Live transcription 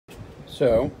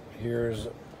So here's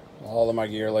all of my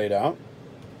gear laid out.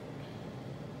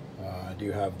 I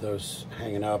do have those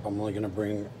hanging up. I'm only going to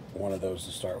bring one of those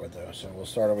to start with though. So we'll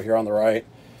start over here on the right.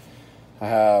 I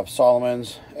have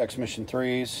Solomon's X-Mission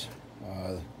 3s.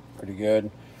 Pretty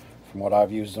good from what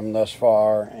I've used them thus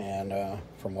far and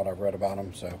from what I've read about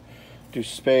them. So deuce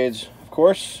of spades, of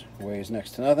course, weighs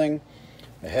next to nothing.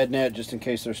 A head net just in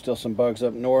case there's still some bugs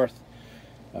up north.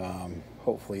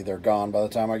 Hopefully they're gone by the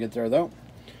time I get there though.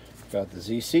 Got the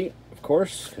Z seat, of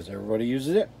course, because everybody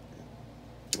uses it.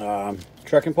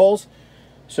 Trekking poles.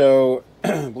 So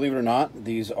believe it or not,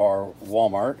 these are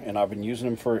Walmart, and I've been using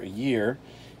them for a year,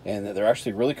 and they're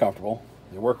actually really comfortable.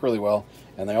 They work really well,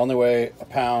 and they only weigh a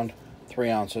pound, 3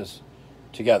 ounces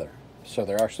together. So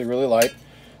they're actually really light.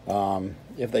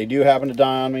 If they do happen to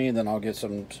die on me, then I'll get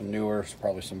some newer,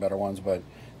 probably some better ones, but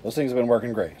those things have been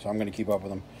working great, so I'm going to keep up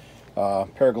with them.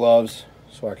 Pair of gloves,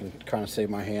 so I can kind of save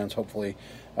my hands, hopefully,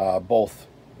 both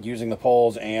using the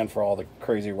poles and for all the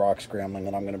crazy rock scrambling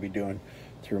that I'm going to be doing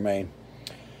through Maine.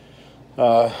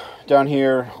 Down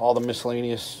here, all the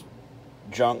miscellaneous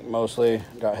junk mostly.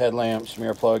 Got headlamps,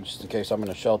 mirror plugs, just in case I'm in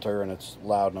a shelter and it's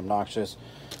loud and obnoxious.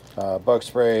 Bug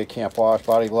spray, camp wash,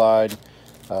 body glide,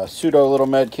 pseudo little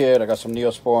med kit. I got some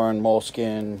Neosporin,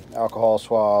 moleskin, alcohol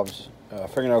swabs,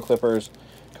 fingernail clippers,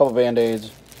 a couple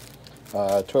band-aids,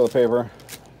 toilet paper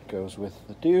goes with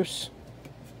the deuce.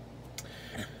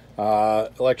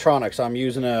 Electronics, I'm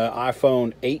using an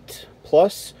iPhone 8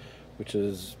 Plus, which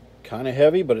is kind of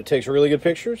heavy, but it takes really good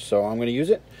pictures, so I'm going to use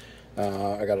it.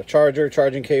 I got a charger,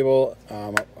 charging cable.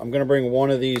 I'm going to bring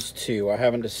one of these too. I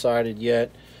haven't decided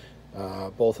yet.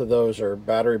 Both of those are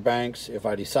battery banks. If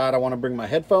I decide I want to bring my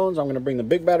headphones, I'm going to bring the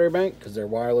big battery bank because they're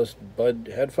wireless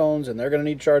bud headphones and they're going to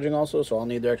need charging also, so I'll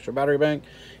need the extra battery bank.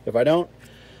 If I don't,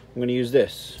 I'm going to use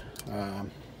this.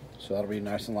 So that'll be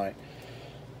nice and light.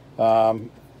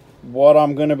 What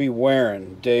I'm going to be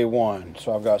wearing day one.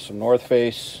 So I've got some North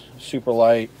Face, super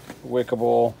light,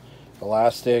 wickable,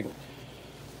 elastic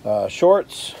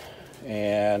shorts,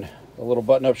 and a little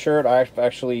button-up shirt. I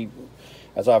actually,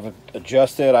 as I've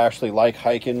adjusted, I actually like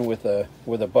hiking with a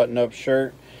button-up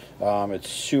shirt. It's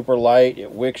super light,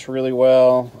 it wicks really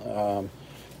well,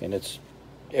 and its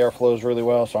air flows really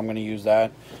well, so I'm going to use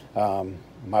that.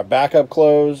 My backup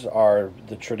clothes are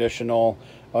the traditional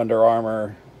Under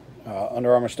Armour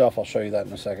stuff. I'll show you that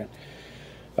in a second.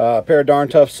 A pair of Darn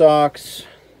Tough socks,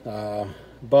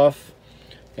 buff,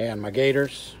 and my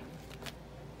gaiters.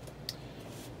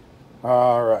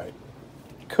 All right,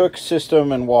 cook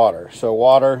system and water. So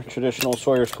water, traditional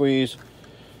Sawyer squeeze,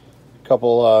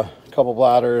 couple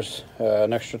bladders,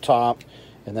 an extra top,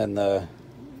 and then the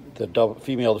double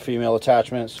female to female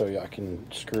attachment, so I can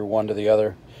screw one to the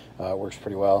other. Works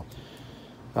pretty well.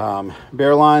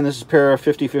 Bear line, this is a pair of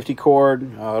 50/50 cord.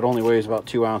 It only weighs about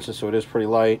 2 ounces, so it is pretty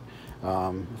light.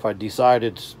 If I decide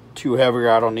it's too heavy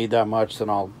or I don't need that much, then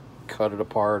I'll cut it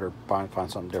apart or find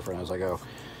something different as I go.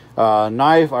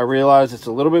 Knife, I realize it's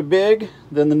a little bit big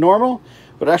than the normal,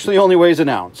 but actually only weighs an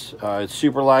ounce. It's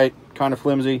super light, kind of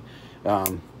flimsy,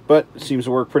 but it seems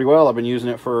to work pretty well. I've been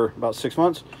using it for about 6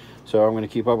 months, so I'm going to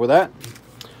keep up with that.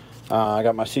 I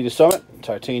got my Sea to Summit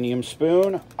titanium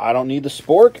spoon. I don't need the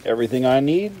spork. Everything I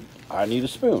need a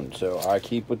spoon, so I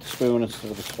keep with the spoon instead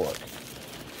of the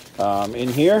spork. In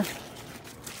here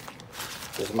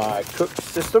is my cook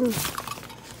system.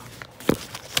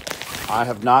 I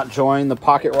have not joined the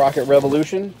Pocket Rocket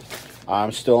Revolution.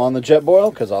 I'm still on the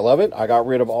Jetboil because I love it. I got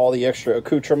rid of all the extra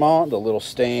accoutrement, the little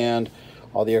stand,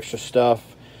 all the extra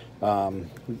stuff.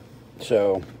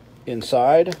 So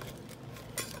inside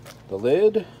the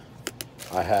lid,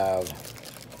 I have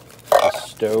a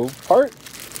stove part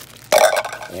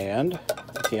and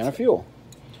a can of fuel.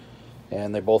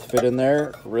 And they both fit in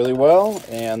there really well,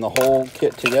 and the whole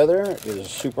kit together is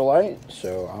super light,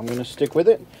 so I'm going to stick with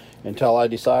it until I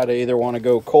decide I either want to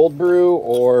go cold brew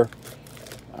or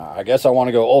I guess I want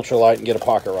to go ultralight and get a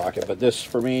pocket rocket. But this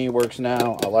for me works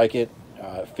now. I like it.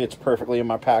 It fits perfectly in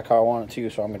my pack how I want it to,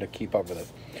 so I'm going to keep up with it.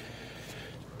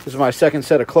 This is my second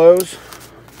set of clothes.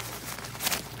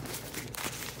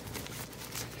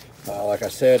 Like I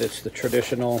said, it's the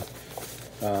traditional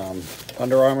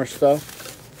Under Armour stuff.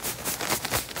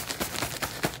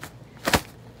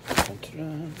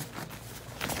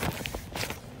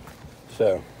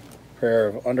 So, pair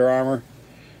of Under Armour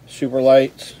super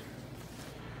lights,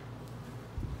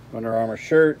 Under Armour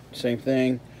shirt, same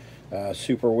thing,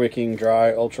 super wicking,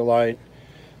 dry, ultralight.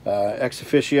 Ex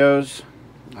Officios.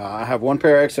 I have one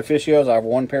pair of Ex Officios. I have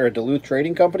one pair of Duluth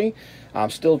Trading Company. I'm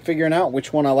still figuring out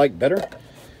which one I like better.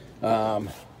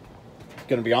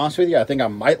 Gonna be honest with you, I think I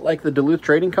might like the Duluth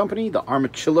Trading Company, the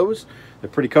Armachillos. They're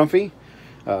pretty comfy.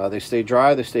 They stay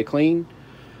dry, they stay clean.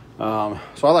 So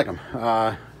I like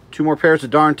them. 2 more pairs of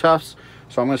Darn Toughs.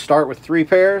 So I'm going to start with 3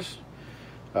 pairs.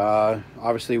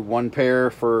 Obviously 1 pair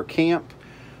for camp,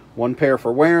 1 pair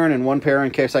for wearing, and 1 pair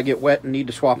in case I get wet and need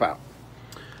to swap out.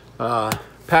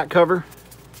 Pack cover.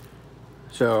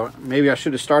 So maybe I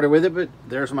should have started with it, but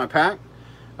there's my pack.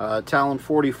 Talon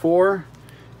 44,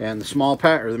 and the small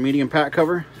pack or the medium pack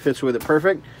cover fits with it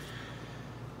perfect.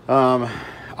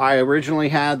 I originally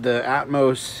had the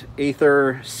Atmos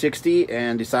Aether 60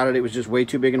 and decided it was just way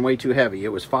too big and way too heavy. It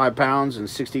was 5 pounds and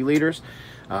 60 liters.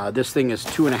 This thing is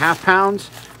 2.5 pounds,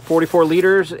 44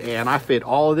 liters, and I fit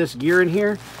all of this gear in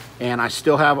here, and I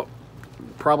still have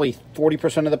probably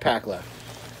 40% of the pack left.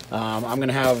 I'm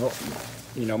gonna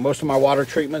have, you know, most of my water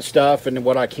treatment stuff and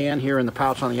what I can here in the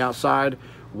pouch on the outside,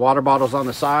 water bottles on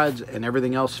the sides, and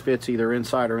everything else fits either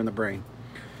inside or in the brain.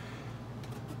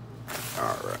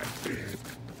 All right.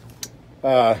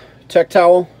 Tech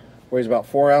towel weighs about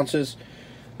 4 ounces.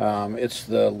 It's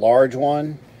the large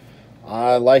one.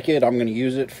 I like it. I'm going to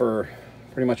use it for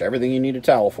pretty much everything you need a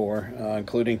towel for,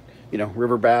 including, you know,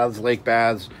 river baths, lake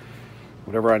baths,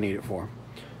 whatever I need it for.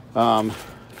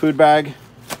 Food bag,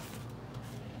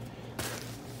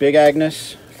 Big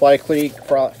Agnes, Fly Creek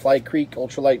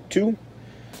Ultralight 2.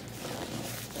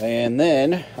 And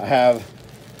then I have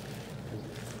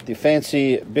the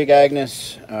fancy Big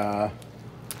Agnes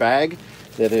bag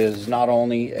that is not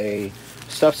only a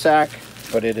stuff sack,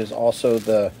 but it is also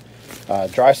the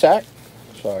dry sack,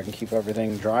 so I can keep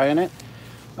everything dry in it.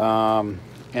 And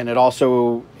it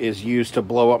also is used to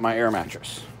blow up my air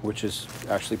mattress, which is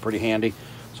actually pretty handy,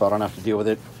 so I don't have to deal with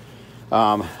it.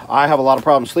 I have a lot of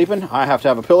problems sleeping. I have to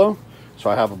have a pillow, so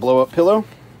I have a blow-up pillow.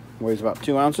 Weighs about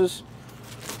 2 ounces.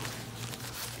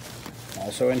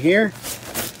 Also in here,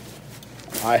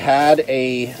 I had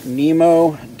a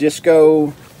Nemo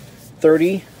Disco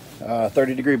 30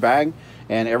 degree bag,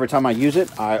 and every time I use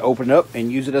it, I open it up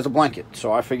and use it as a blanket.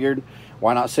 So I figured,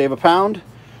 why not save a pound?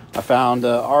 I found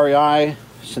the REI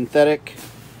synthetic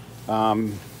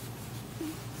camp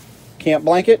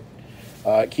blanket.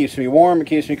 It keeps me warm, it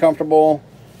keeps me comfortable,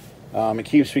 it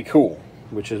keeps me cool,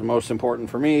 which is most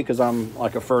important for me because I'm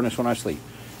like a furnace when I sleep.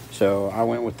 So I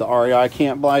went with the REI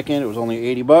camp blanket. It was only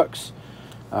 80 bucks.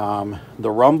 The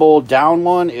Rumble down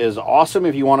one is awesome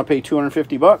if you want to pay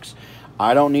 250 bucks.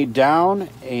 I don't need down,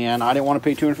 and I didn't want to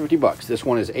pay 250 bucks. This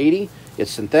one is 80. It's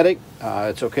synthetic.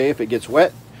 It's okay if it gets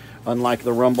wet. Unlike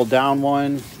the Rumble down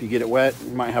one, if you get it wet,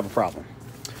 you might have a problem.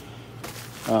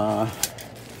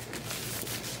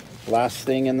 Last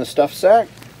thing in the stuff sack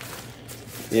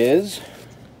is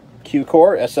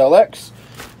Q-Core SLX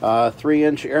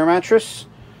 3-inch air mattress,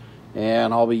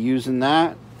 and I'll be using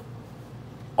that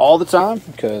all the time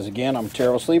because, again, I'm a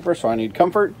terrible sleeper, so I need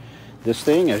comfort. This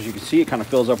thing, as you can see, it kind of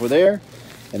fills up with air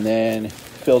and then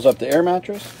fills up the air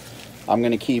mattress. I'm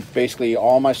going to keep basically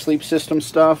all my sleep system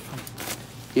stuff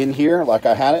in here like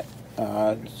I had it.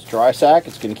 It's dry sack.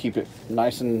 It's going to keep it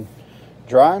nice and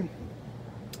dry.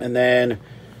 And then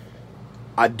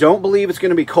I don't believe it's going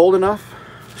to be cold enough,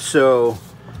 so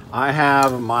I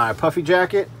have my puffy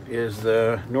jacket is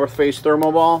the North Face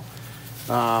thermal ball,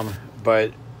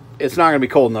 but it's not going to be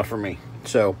cold enough for me.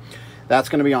 So that's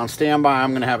going to be on standby.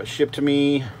 I'm going to have it shipped to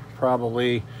me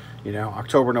probably, you know,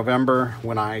 October, November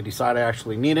when I decide I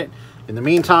actually need it. In the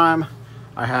meantime,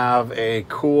 I have a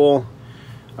cool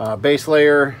base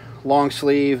layer, long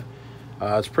sleeve.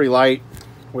 It's pretty light,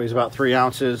 weighs about 3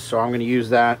 ounces, so I'm going to use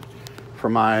that for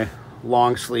my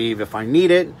long sleeve if I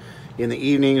need it in the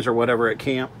evenings or whatever at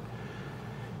camp.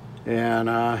 And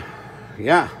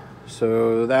yeah,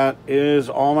 so that is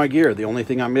all my gear. The only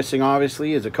thing I'm missing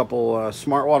obviously is a couple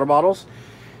smart water bottles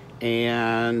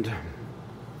and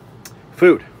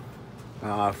food.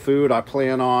 Food, I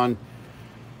plan on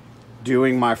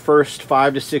doing my first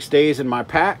 5 to 6 days in my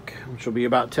pack, which will be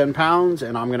about 10 pounds,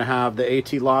 and I'm going to have the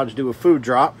AT Lodge do a food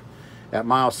drop at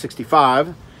mile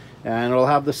 65, and it'll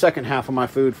have the second half of my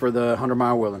food for the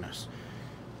 100-mile wilderness.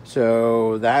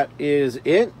 So that is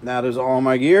it. That is all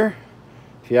my gear.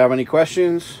 If you have any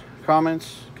questions,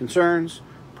 comments, concerns,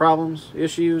 problems,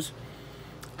 issues,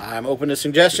 I'm open to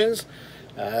suggestions.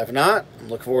 If not, I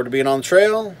look forward to being on the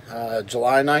trail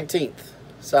July 19th,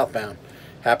 southbound.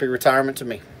 Happy retirement to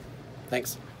me.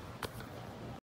 Thanks.